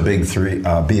always a big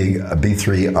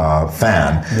B3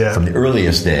 fan from the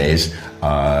earliest days.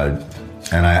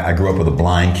 And I grew up with a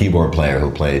blind keyboard player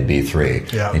who played B3.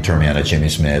 Yeah. He turned me on to Jimmy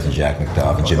Smith and Jack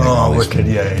McDuff and Jimmy all these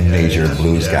major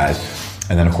blues guys.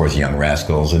 And then, of course, Young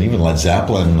Rascals and even Led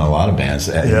Zeppelin and a lot of bands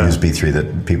used B3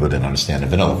 that people didn't understand.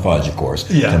 And Vanilla Fudge, of course,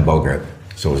 Tim Bogert.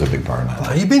 So it was a big part of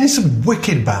that. You've been in some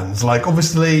wicked bands, like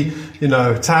obviously,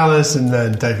 Talus, and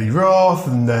then Davey Roth,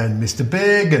 and then Mr.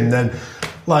 Big, and then,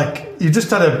 you just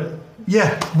had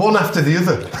one after the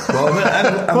other. Well,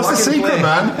 I'm what's the secret,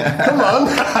 man? Come on.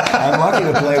 I'm lucky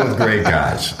to play with great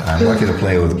guys. I'm lucky to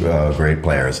play with great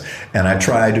players. And I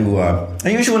try to...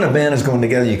 usually when a band is going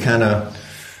together, you kind of...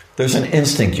 There's an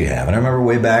instinct you have. And I remember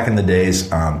way back in the days,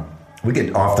 we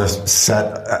get off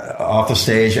the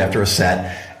stage after a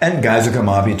set, and guys would come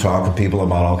up, you talk with people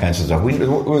about all kinds of stuff. We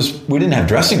didn't have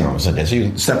dressing rooms in there, so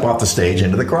you step off the stage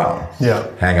into the crowd. Yeah.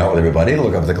 Hang out with everybody,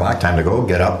 look up at the clock, time to go,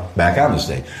 get up, back on the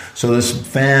stage. So this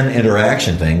fan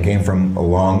interaction thing came from a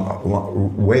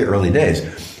long, way early days.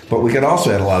 But we could also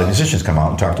have a lot of musicians come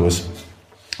out and talk to us.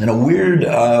 And a weird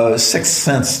sixth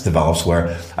sense develops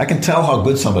where I can tell how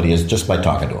good somebody is just by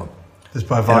talking to them. Just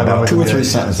by vibing. In about 2 or 3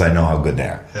 sentences, I know how good they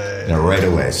are. Right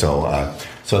away. So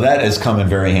that has come in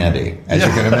very handy, as you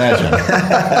can imagine.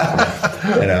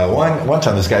 One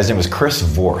time, this guy's name was Chris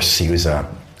Vorse. He had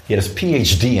his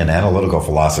PhD in analytical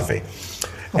philosophy.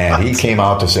 And he came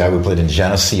out to say, we played in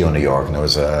Geneseo, New York, and there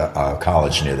was a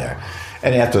college near there.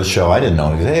 And after the show, I didn't know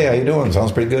him. He goes, "Hey, how you doing?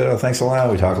 Sounds pretty good. Oh, thanks a lot."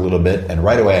 We talk a little bit, and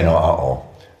right away I know,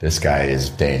 this guy is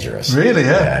dangerous. Really,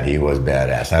 yeah. And he was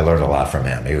badass. I learned a lot from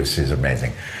him. He's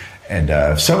amazing.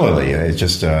 And similarly, it's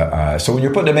just so when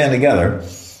you're putting a band together,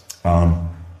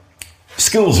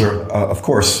 skills are of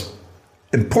course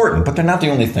important, but they're not the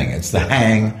only thing. It's the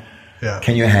hang. Yeah.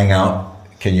 Can you hang out?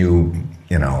 Can you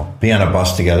be on a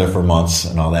bus together for months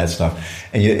and all that stuff?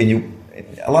 And you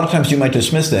a lot of times you might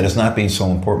dismiss that as not being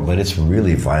so important, but it's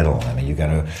really vital. I mean, you got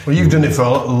to. Well, you've done it for a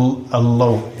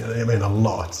lot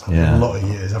of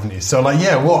years, haven't you? So, what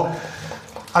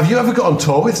have you ever got on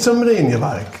tour with somebody and you're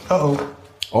like,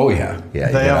 oh yeah,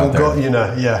 they haven't got,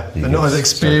 they're not as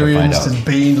experienced as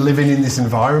living in this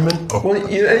environment. Well,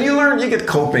 you get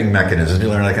coping mechanisms. You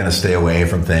learn to kind of stay away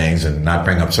from things and not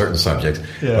bring up certain subjects.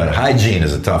 Yeah. But hygiene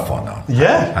is a tough one, though.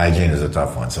 Yeah, hygiene is a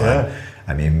tough one. So. Yeah.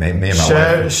 Me and my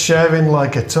wife sharing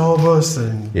like a tour bus,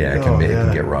 and it can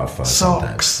get rough.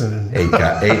 Socks sometimes.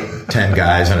 and 10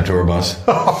 guys on a tour bus.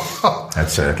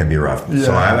 That's can be rough. Yeah.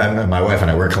 So my wife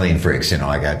and I, we're clean freaks.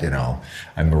 I got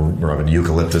I'm rubbing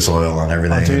eucalyptus oil on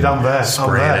everything. Oh, dude, I'm there.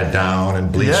 Spraying it down and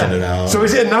bleaching it out. So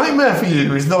is it a nightmare for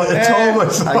you? It's not a tour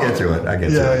bus. I get through it.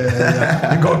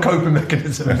 Yeah. You've got a coping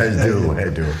mechanism. I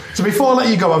do. So before I let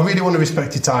you go, I really want to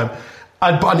respect your time.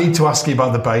 But I need to ask you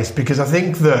about the bass, because I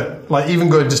think that, even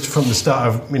going just from the start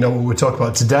of, what we're talking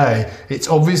about today, it's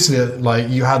obviously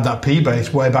you had that P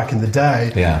bass way back in the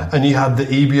day, and you had the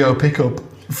EBO pickup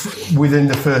within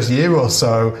the first year or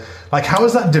so. How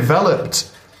has that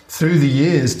developed through the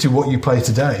years to what you play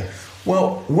today?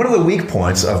 Well, one of the weak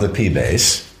points of the P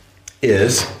bass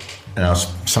is,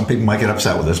 some people might get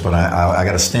upset with this, but I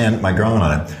got to stand my ground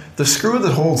on it. The screw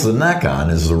that holds the neck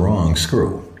on is the wrong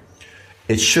screw.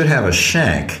 It should have a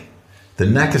shank. The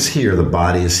neck is here, the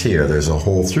body is here. There's a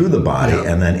hole through the body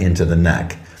and then into the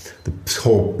neck.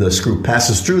 The screw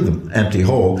passes through the empty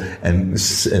hole and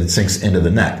sinks into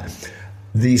the neck.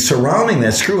 The surrounding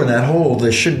that screw in that hole,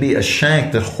 there should be a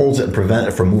shank that holds it and prevents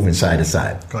it from moving side to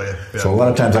side. Oh, yeah. So a lot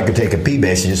of times I could take a P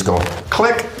bass and just go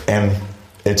click, and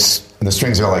the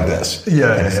strings go like this.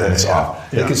 And it's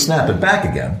off. You can snap it back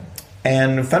again.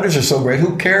 And Fenders are so great,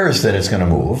 who cares that it's going to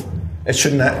move? It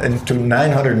should not, and to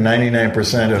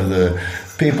 999% of the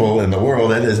people in the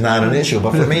world, it is not an issue.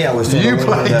 But for me, I was doing you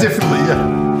play differently,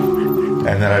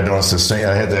 And then I noticed this thing.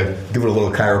 I had to give it a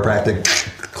little chiropractic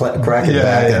crack it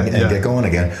back and get going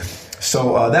again.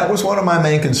 So that was one of my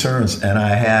main concerns. And I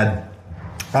had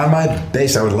on my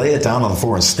bass, I would lay it down on the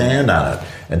floor and stand on it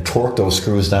and torque those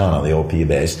screws down on the OP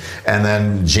bass, and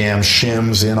then jam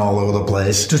shims in all over the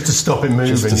place, just to stop it moving,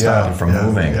 just to stop it from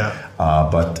moving.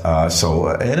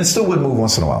 And it still would move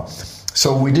once in a while.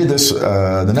 So we did this.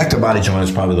 The neck to body joint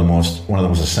is probably one of the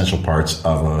most essential parts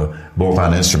of a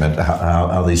bolt-on instrument.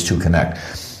 How these two connect.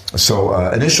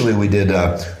 So initially we did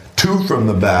 2 from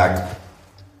the back,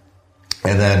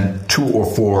 and then 2 or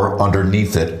 4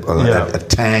 underneath it. A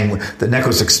tang. The neck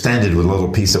was extended with a little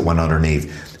piece that went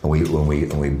underneath. And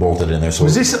we bolted in there. So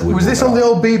was this on the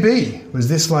old BB? Was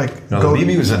this like no? The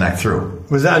BB was a neck through.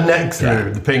 Was that a neck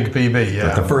through? The pink BB? Yeah.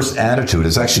 But the first attitude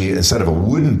is actually, instead of a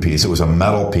wooden piece, it was a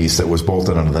metal piece that was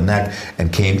bolted under the neck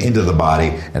and came into the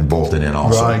body and bolted in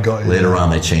also. Right, got you. Later on,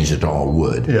 they changed it to all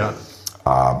wood. Yeah.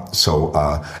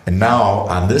 And now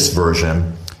on this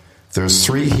version, there's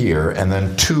 3 here, and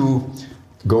then 2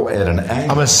 go at an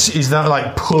angle. Is that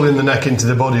like pulling the neck into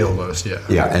the body almost? Yeah.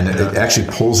 Yeah, and it actually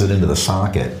pulls it into the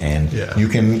socket, and you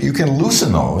can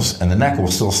loosen those, and the neck will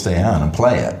still stay on and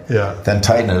play it. Yeah. Then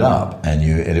tighten it up, and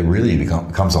it really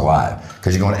becomes alive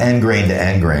because you're going end grain to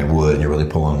end grain wood, and you're really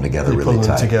pulling them together really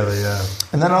tight. Them together, yeah.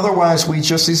 And then otherwise,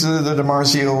 these are the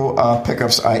DiMarzio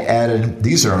pickups I added.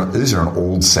 These are an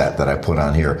old set that I put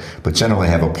on here, but generally I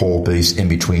have a pole piece in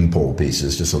between pole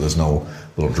pieces, just so there's no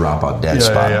little dropout dead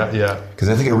spot. Yeah. Because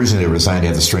I think originally they were designed to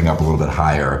have the string up a little bit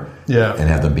higher, and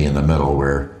have them be in the middle,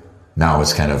 where now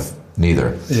it's kind of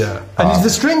neither. Yeah. And is the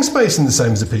string spacing the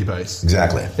same as the P bass?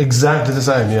 Exactly. Exactly the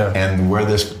same, yeah. And where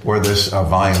this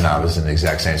volume knob is in the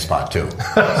exact same spot too.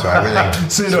 So everything.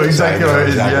 So you know exactly where it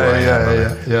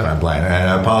is. Yeah. I'm blind. And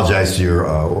I apologize to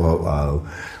your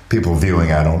people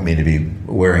viewing. I don't mean to be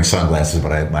wearing sunglasses,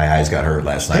 but my eyes got hurt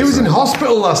last night. He was in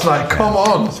hospital last night. Come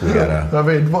on. So we gotta,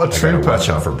 what a trooper. Watch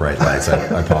out for bright lights.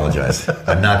 I apologize.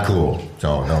 I'm not cool.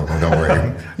 So don't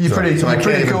worry. You're pretty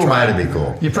cool, try to be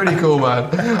cool. You're pretty cool, man.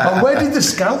 Where did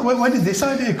this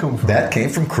idea come from? That came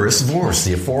from Chris Vorse,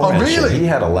 the aforementioned. Oh, really? He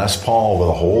had a Les Paul where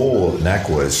the whole neck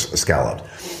was scalloped.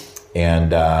 And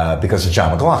because of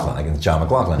John McLaughlin. I think John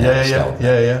McLaughlin had a scallop.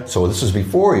 Yeah. So this was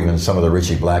before even some of the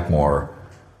Richie Blackmore.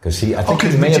 Because he may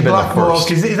have been the first.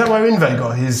 Is that where Inve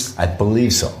got his? I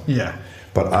believe so. Yeah.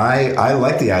 But I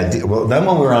like the idea. Well, then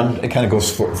when we were on, it kind of goes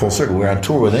full circle. We were on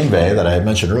tour with Inve that I had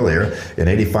mentioned earlier in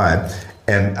 '85,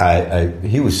 and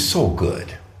he was so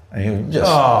good. I mean,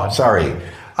 sorry.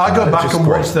 I go back and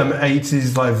watch them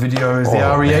 '80s like videos, the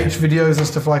REH videos and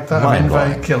stuff like that.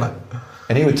 Inve killer.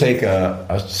 And he would take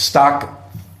a stock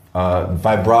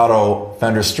vibrato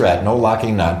Fender Strat, no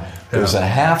locking nut. It was a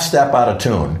half step out of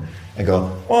tune. And go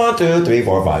 1, 2, 3,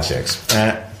 4, 5, 6.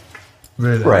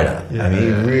 Really? Right on. I mean, he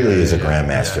really is a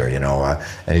grandmaster, you know,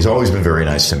 and he's always been very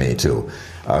nice to me too.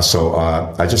 So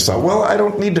I just thought, well, I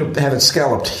don't need to have it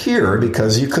scalloped here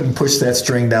because you couldn't push that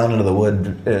string down into the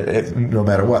wood no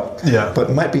matter what. Yeah. But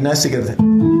it might be nice to get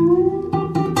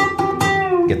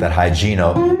that high G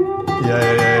note.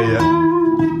 Yeah.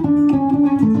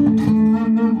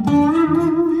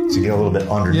 So you get a little bit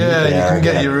underneath. Yeah, you can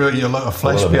get your lot of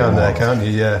flesh behind there, can't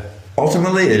you? Yeah.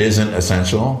 Ultimately, it isn't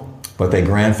essential, but they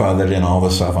grandfathered in all the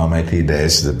stuff on my P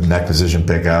bass, the neck position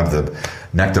pickup, the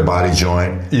neck to body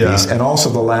joint, and also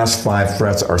the last 5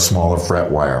 frets are smaller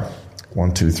fret wire.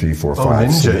 1, 2, 3, 4, 5.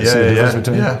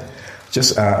 Ninja, yeah.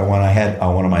 Just when I had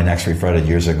one of my necks refretted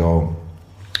years ago,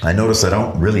 I noticed I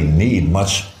don't really need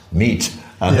much meat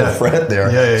on the fret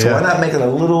there. So why not make it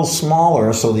a little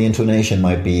smaller so the intonation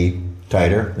might be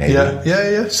tighter, maybe.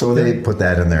 Yeah. So they put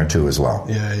that in there too as well.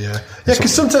 Yeah,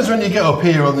 because sometimes when you get up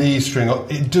here on the E string,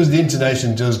 the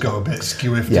intonation does go a bit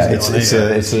skew-iffed. Yeah,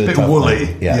 it's a bit woolly.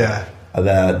 One. Yeah.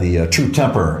 The True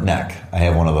Temper neck, I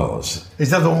have one of those.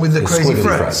 Is that the one with the crazy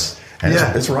frets? And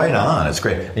it's right on. It's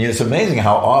great. And it's amazing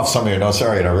how off some of your notes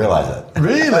are. You don't realize it.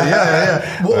 Really?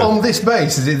 Yeah. Well, on this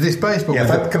bass, is it this bass? But if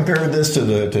I compare this to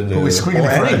the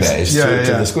squiggly frets, bass, to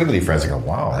the squiggly frets, I go,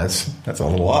 wow, that's a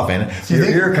little off. And your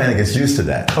ear kind of gets used to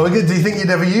that. Oh, do you think you'd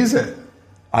ever use it?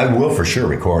 I will for sure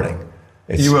recording.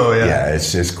 You will, yeah. Yeah,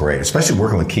 it's great, especially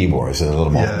working with keyboards. It's a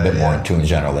little bit more in tune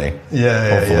generally.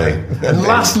 Yeah. And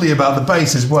lastly, about the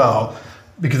bass as well.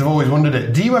 because I've always wondered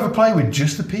it. Do you ever play with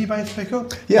just the P bass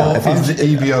pickup? Yeah. Or is the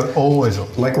EBO always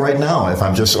up? Like right now, if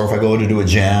I go to do a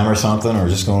jam or something, or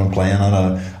just going and playing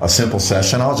on a simple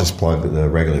session, I'll just plug the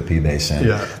regular P bass in.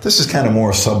 Yeah. This is kind of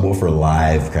more subwoofer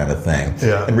live kind of thing.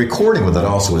 Yeah. And recording with it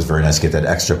also is very nice. Get that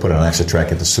extra, put on an extra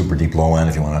track at the super deep low end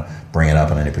if you want to bring it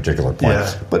up in any particular point.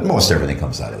 Yeah. But most everything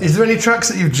comes out of it. Is there any tracks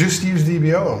that you've just used the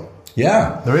EBO on?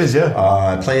 Yeah. There is, yeah.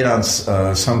 I played on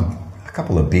a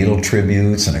couple of Beatle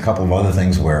tributes and a couple of other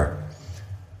things where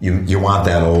you want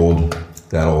that old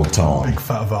tone. Big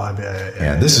fat vibe,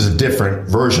 yeah. And this is a different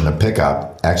version of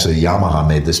pickup. Actually, Yamaha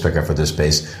made this pickup for this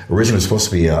bass. Originally, it was supposed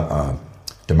to be a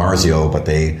DiMarzio, but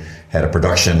they had a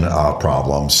production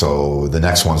problem. So the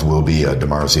next ones will be a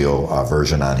DiMarzio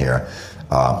version on here.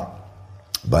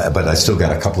 But I still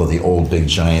got a couple of the old big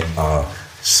giant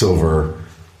silver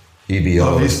EBOs.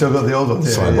 Oh, you still got the old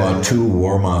ones? So I bought 2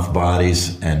 Warmoth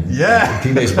bodies and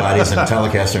P-bass bodies and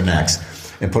Telecaster necks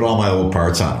and put all my old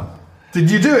parts on them. Did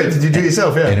you do it? Did you do it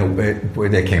yourself? Yeah. And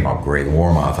they came out great.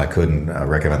 Warmoth, I couldn't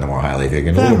recommend them more highly. If you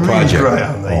can do a They're really project, great,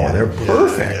 aren't they? they're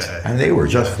perfect, and they were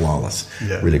just flawless.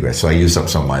 Yeah. Really great. So I used up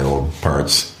some of my old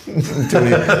parts,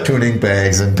 tuning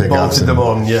bags and pickups, bolted them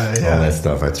on. Yeah. all that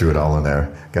stuff. I threw it all in there.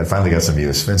 Finally got some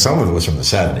use, and some of it was from the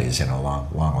 '70s. Long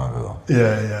ago.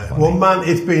 Yeah. Well, man,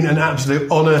 it's been an absolute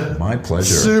honour. My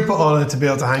pleasure. Super honour to be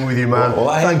able to hang with you, man. Well,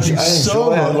 Thank you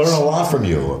so much. I learn a lot from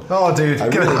you. Oh, dude, I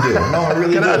really do. No, I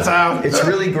really get do. out of town. It's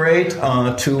really great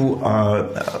to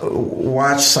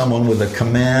watch someone with a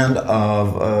command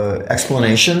of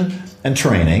explanation and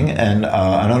training and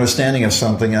an understanding of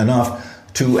something enough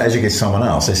to educate someone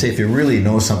else. They say if you really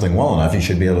know something well enough, you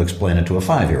should be able to explain it to a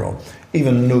 5-year-old.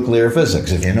 Even nuclear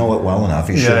physics, if you know it well enough,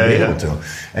 you should be able to.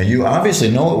 And you obviously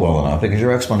know it well enough because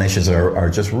your explanations are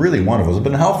just really wonderful. It's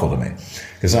been helpful to me.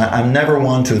 Because I'm never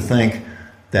one to think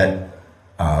that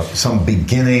some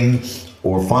beginning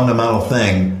or fundamental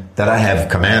thing that I have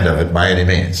command of it by any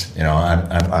means.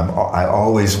 I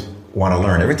always want to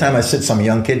learn. Every time I sit some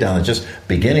young kid down that's just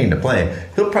beginning to play,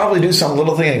 he'll probably do some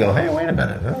little thing and go, "Hey, wait a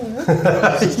minute,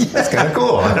 that's kind of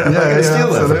cool. I'm going to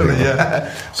steal that from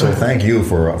you." So thank you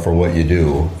for what you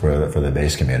do for the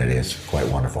bass community. It's quite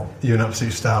wonderful. You're an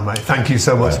absolute star, mate. Thank you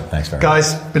so much. Thanks very much.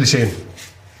 Guys, Billy Sheehan.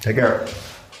 Take care.